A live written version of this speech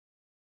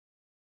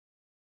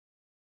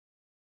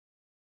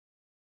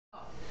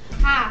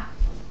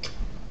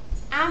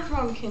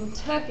from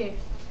Kentucky,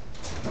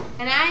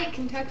 and I eat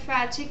Kentucky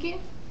Fried Chicken,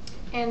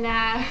 and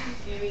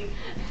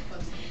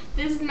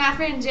this is my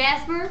friend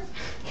Jasper,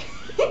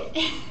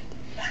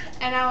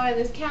 and I wear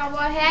this cowboy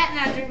hat, and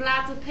I drink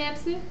lots of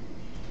Pepsi,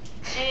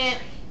 and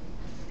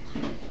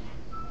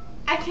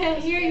I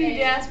can't hear you,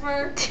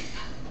 Jasper.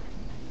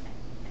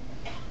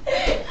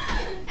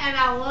 And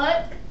I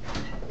what?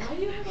 Why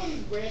do you have all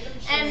these random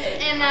shit?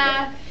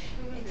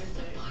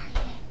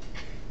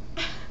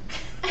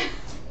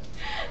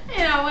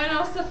 And I went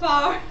on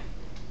safari.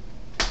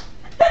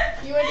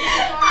 You went to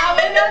safari? I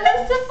went on the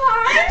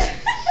safari.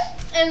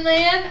 And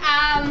then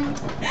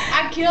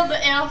I killed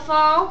the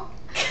elephant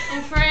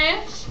in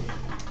French.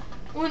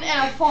 Un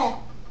elephant.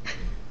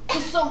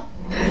 So,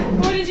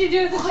 What did you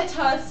do with the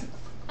tusks?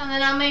 and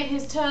then I made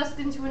his tusk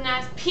into a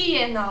nice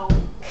piano.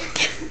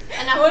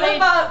 And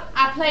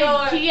I played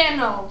your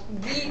piano.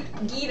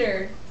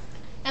 Geeter?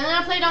 And then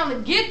I played on the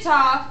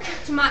guitar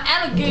to my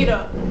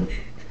alligator.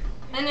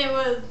 And it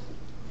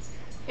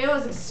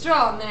was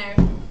extraordinary.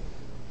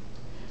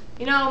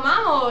 You know,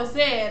 Mama always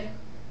said,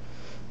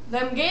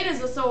 them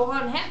gators are so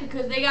unhappy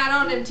because they got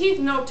all them teeth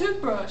and no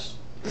toothbrush.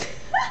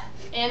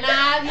 And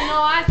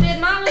I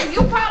said, Mama,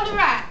 you're probably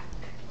right.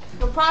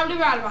 You're probably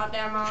right about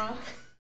that, Mama.